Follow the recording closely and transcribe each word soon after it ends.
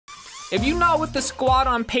If you're not with the squad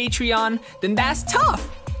on Patreon, then that's tough.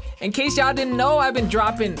 In case y'all didn't know, I've been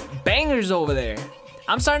dropping bangers over there.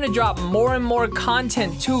 I'm starting to drop more and more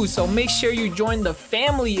content too, so make sure you join the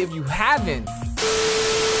family if you haven't.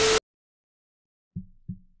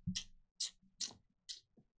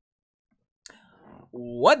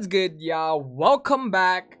 What's good, y'all? Welcome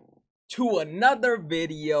back to another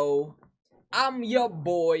video. I'm your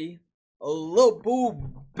boy, Lil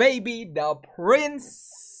Boo Baby, the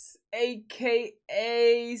Prince,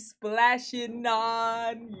 aka Splashing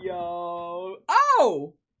On, yo.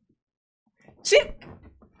 Oh! Chip!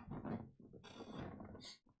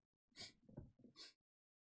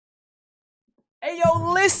 Hey,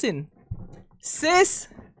 yo, listen, sis.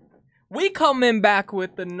 We coming back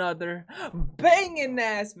with another banging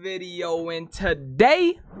ass video, and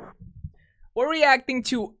today we're reacting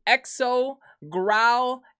to EXO,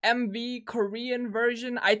 Growl, MV Korean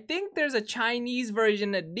version. I think there's a Chinese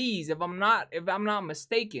version of these, if I'm not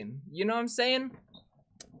mistaken. You know what I'm saying?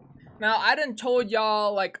 Now, I done told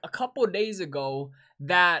y'all like a couple days ago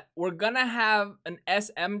that we're gonna have an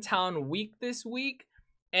SM Town week this week,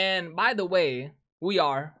 and by the way, we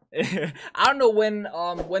are. I don't know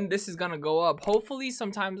when this is gonna go up. Hopefully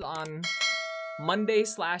sometimes on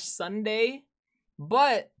Monday/Sunday.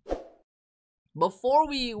 But before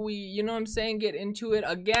we you know what I'm saying, get into it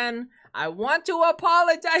again, I want to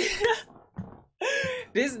apologize.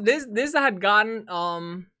 this had gotten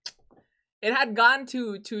it had gone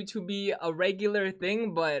to be a regular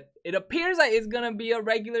thing, but it appears like it's gonna be a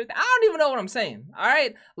regular thing. I don't even know what I'm saying. All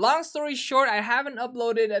right, long story short, I haven't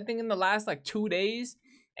uploaded, I think, in the last like 2 days,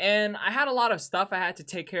 and I had a lot of stuff I had to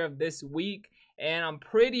take care of this week, and I'm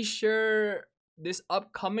pretty sure this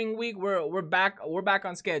upcoming week we're back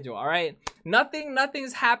on schedule. All right,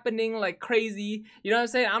 nothing's happening like crazy, you know what I'm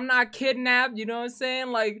saying? I'm not kidnapped, you know what I'm saying?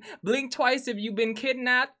 Like, blink twice if you've been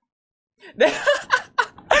kidnapped.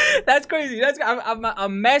 That's crazy.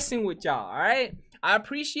 I'm messing with y'all. All right, I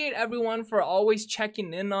appreciate everyone for always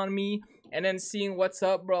checking in on me and then seeing what's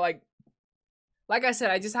up, bro. Like I said,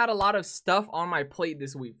 I just had a lot of stuff on my plate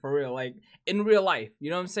this week, for real, like in real life, you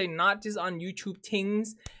know what I'm saying? Not just on YouTube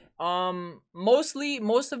things. Most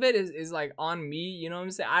of it is like on me, you know what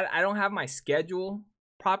I'm saying? I don't have my schedule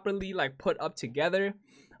properly like put up together,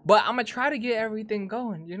 but I'm gonna try to get everything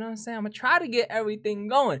going, you know what I'm saying? I'm gonna try to get everything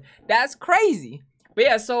going. That's crazy. But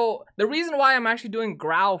yeah, so the reason why I'm actually doing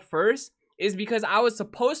Growl first is because I was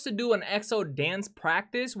supposed to do an EXO dance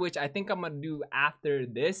practice, which I think I'm gonna do after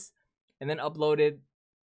this, and then upload it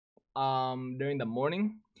during the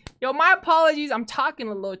morning. Yo, my apologies, I'm talking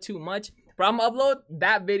a little too much, but I'm gonna upload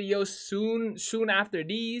that video soon after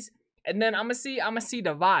these, and then I'm gonna see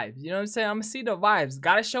the vibes, you know what I'm saying? I'm gonna see the vibes.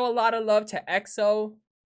 Gotta show a lot of love to EXO,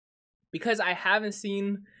 because I haven't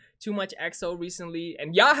seen too much EXO recently,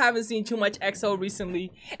 and y'all haven't seen too much EXO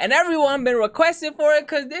recently, and everyone been requesting for it,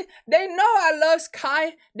 because they know I love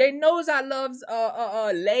Sky, they knows I loves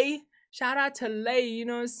Lay. Shout out to Lay, you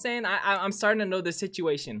know what I'm saying? I'm starting to know the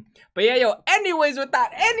situation. But yeah, yo, anyways, without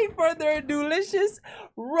any further ado, let's just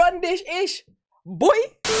run this ish, boy.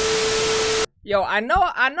 Yo, I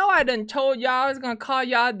know I done told y'all I was gonna call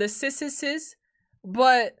y'all the sis,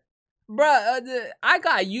 but bruh, I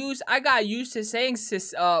got used to saying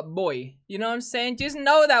sis, boy. You know what I'm saying? Just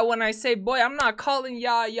know that when I say boy, I'm not calling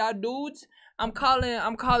y'all dudes. I'm calling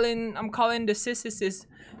the sis.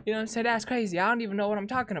 You know what I'm saying? That's crazy. I don't even know what I'm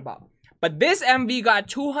talking about. But this MV got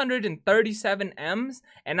 237 M's,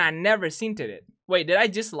 and I never seen it. Wait, did I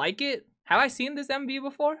just like it? Have I seen this MV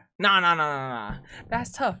before? Nah.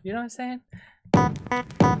 That's tough. You know what I'm saying?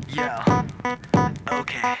 Yeah.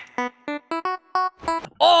 Okay.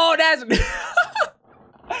 Oh, that's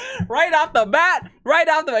right off the bat.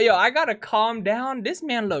 Yo, I gotta calm down. This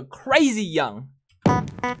man look crazy young.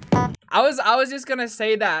 I was just gonna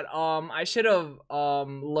say that I should have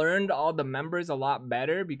learned all the members a lot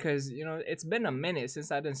better, because you know it's been a minute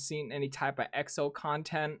since I done seen any type of EXO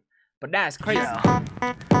content. But that's crazy. Yeah.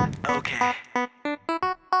 Okay.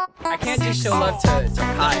 I can't just show love to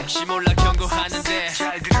Kai.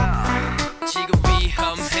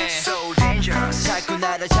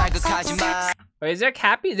 Wait, is there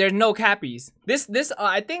cappies? There's no cappies. This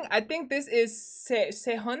I think this is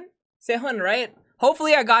Sehun, right?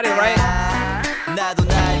 Hopefully I got it right.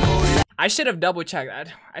 I should have double checked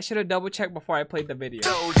that. I should have double checked before I played the video.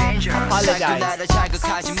 Apologize.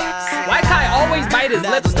 Why Kai always bite his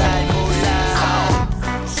lips though?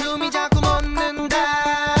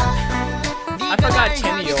 I forgot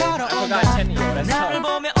Chenio. That's tough.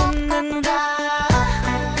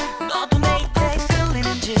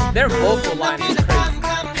 Their vocal line is crazy.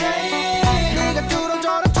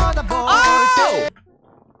 Oh!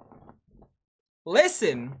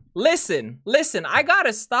 Listen. I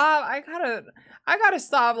gotta stop. I gotta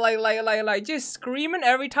stop like just screaming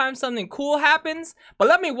every time something cool happens. But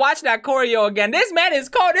let me watch that choreo again. This man is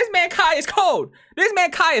cold. This man Kai is cold. This man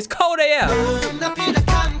Kai is cold AF.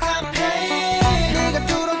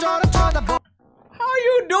 How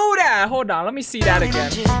you do that? Hold on, let me see that again.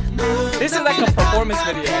 This is like a performance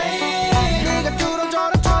video.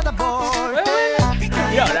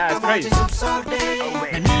 Yo, that's crazy.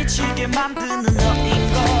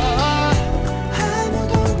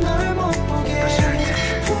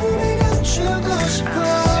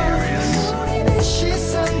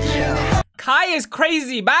 Kai is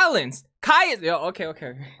crazy balanced. Kai is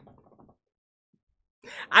okay.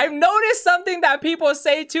 I've noticed something that people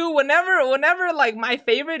say too. Whenever like my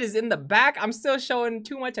favorite is in the back, I'm still showing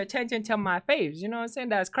too much attention to my faves. You know what I'm saying?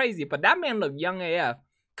 That's crazy. But that man look young AF.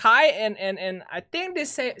 Kai and I think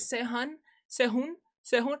this Sehun.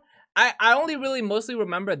 I only really mostly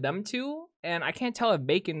remember them two, and I can't tell if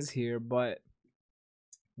Bacon's here, but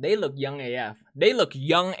they look young AF. They look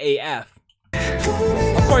young AF.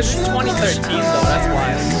 Of course, it's 2013 though. That's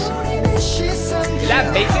why. Is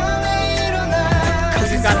that Bacon? Cause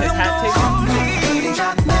he's got his hat taken.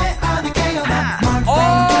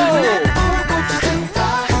 Oh!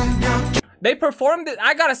 They performed it.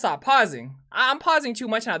 I gotta stop pausing. I'm pausing too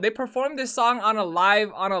much now. They performed this song on a live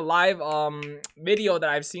video that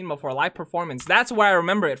I've seen before, live performance. That's where I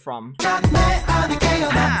remember it from.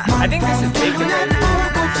 I think this is Bacon right here.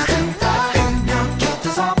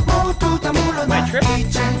 Am I tripping?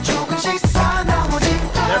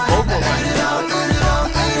 They're vocal lines.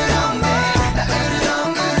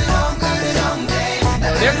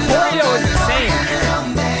 Their choreo is insane.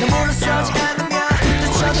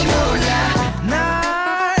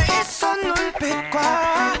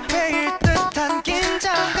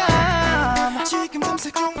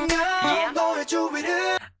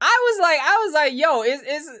 I was like, yo, is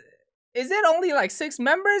it only like 6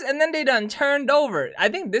 members? And then they done turned over. I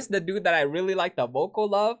think this is the dude that I really like the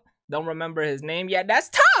vocal of. Don't remember his name yet. That's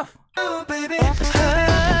tough. Oh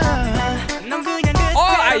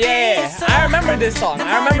yeah, I remember this song.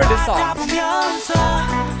 I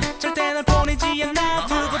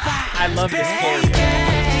love this choreo.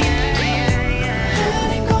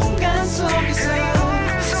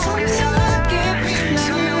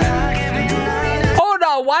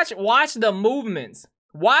 Watch the movements.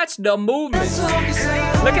 Watch the movements.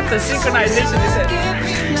 Look at the synchronization.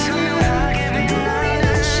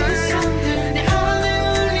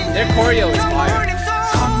 Their choreo is fire.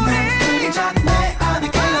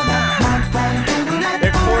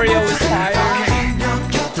 Their choreo is fire.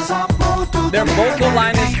 Their vocal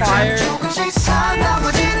line is fire.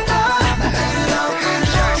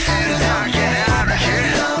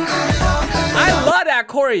 I love that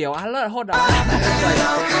choreo. Hold on.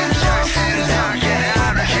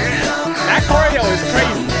 That choreo is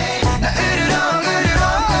crazy.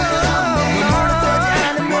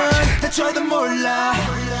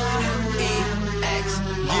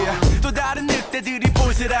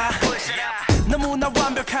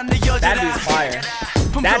 That dude's fire.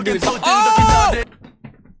 That dude's fire. Oh!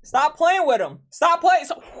 Stop playing with him. Stop playing.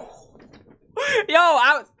 Yo,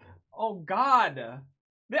 oh God.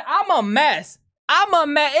 I'm a mess.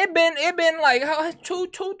 It been like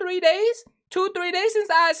 2-3 days. 2-3 days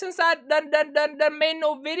since I done made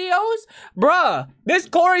no videos. Bruh, this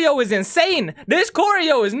choreo is insane. This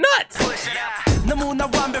choreo is nuts. The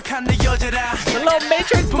little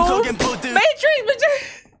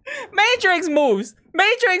Matrix moves.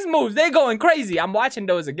 Matrix moves. They going crazy. I'm watching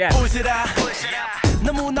those again. This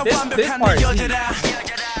part is huge.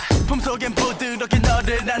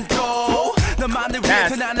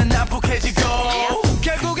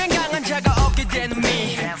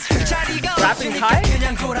 Rapping Kai?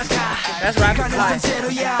 That's rapping Kai.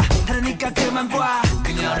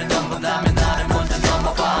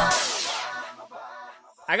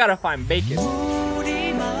 I gotta find Bacon.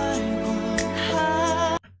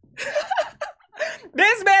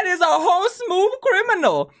 This man is a whole smooth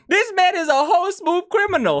criminal. This man is a whole smooth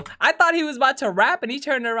criminal. I thought he was about to rap and he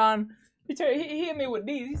turned around. He hit me with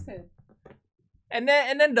these. He said, and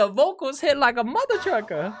then the vocals hit like a mother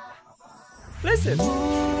trucker. Listen.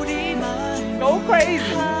 Go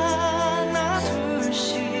crazy.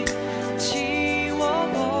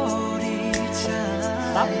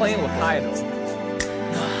 Stop playing with Kai though.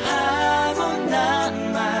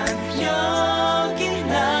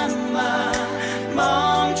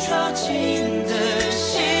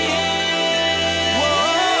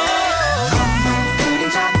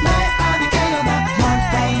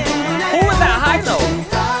 Who was that high note?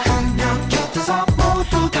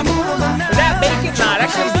 Is that Bacon? Nah, that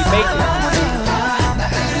shouldn't be bacon.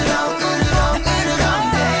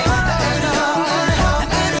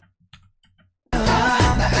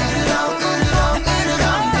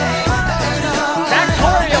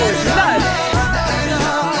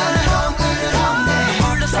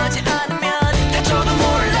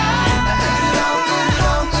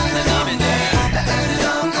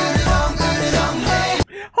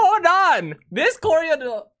 This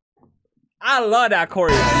choreo, I love that choreo.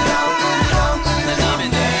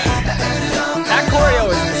 That choreo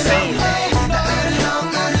is insane.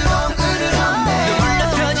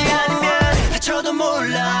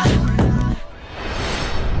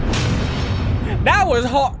 That was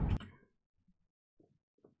hard.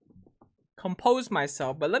 Compose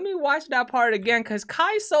myself, but let me watch that part again, cause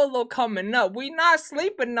Kai solo coming up. We not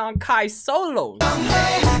sleeping on Kai solos.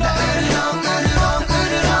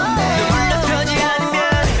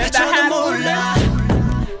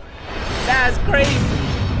 That's crazy.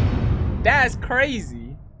 That's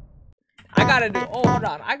crazy. I gotta do, oh, hold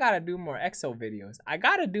on. I gotta do more EXO videos. I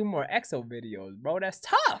gotta do more EXO videos, bro. That's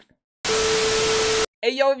tough.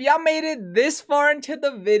 Hey, yo, if y'all made it this far into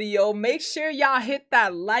the video, make sure y'all hit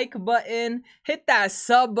that like button. Hit that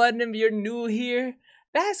sub button if you're new here.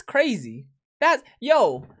 That's crazy. That's,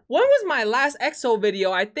 yo, when was my last EXO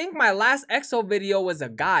video? I think my last EXO video was a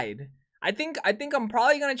guide. I think I'm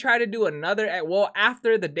probably gonna try to do another, well,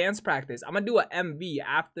 after the dance practice. I'm gonna do an MV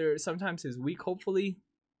after, sometimes this week, hopefully.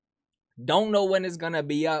 Don't know when it's gonna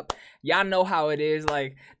be up. Y'all know how it is.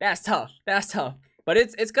 Like, that's tough. That's tough. But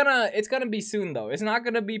it's gonna be soon though. It's not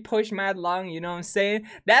gonna be pushed mad long, you know what I'm saying?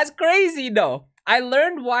 That's crazy though. I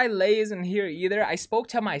learned why Lay isn't here either. I spoke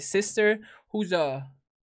to my sister, who's a,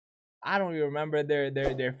 I don't even remember their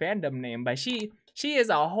fandom name, but she is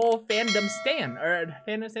a whole fandom stan, or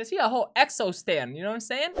fandom stan. She a whole EXO stan, you know what I'm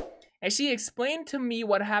saying? And she explained to me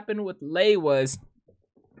what happened with Lay was,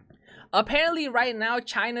 apparently right now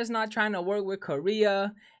China's not trying to work with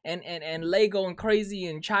Korea, and Lay going crazy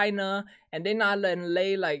in China, and they're not letting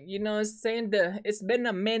Lay, like, you know what I'm saying? It's been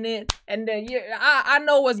a minute, and then yeah, I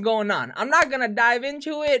know what's going on. I'm not gonna dive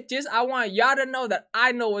into it. Just I want y'all to know that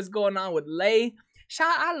I know what's going on with Lay.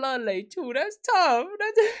 I love Lay too. That's tough.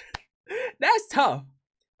 That's tough.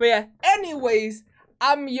 But yeah, anyways,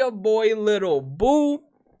 I'm your boy Little Boo.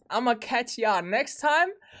 I'ma catch y'all next time.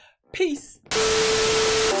 Peace.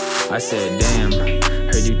 I said, damn,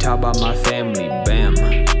 heard you talk about my family, bam.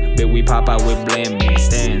 Bet we pop out with blammy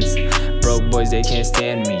stands. Broke boys, they can't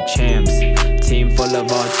stand me, champs. Team full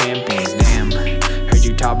of all champions, damn. Heard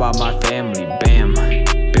you talk about my family, bam.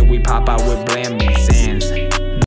 Bet we pop out with blammy stands.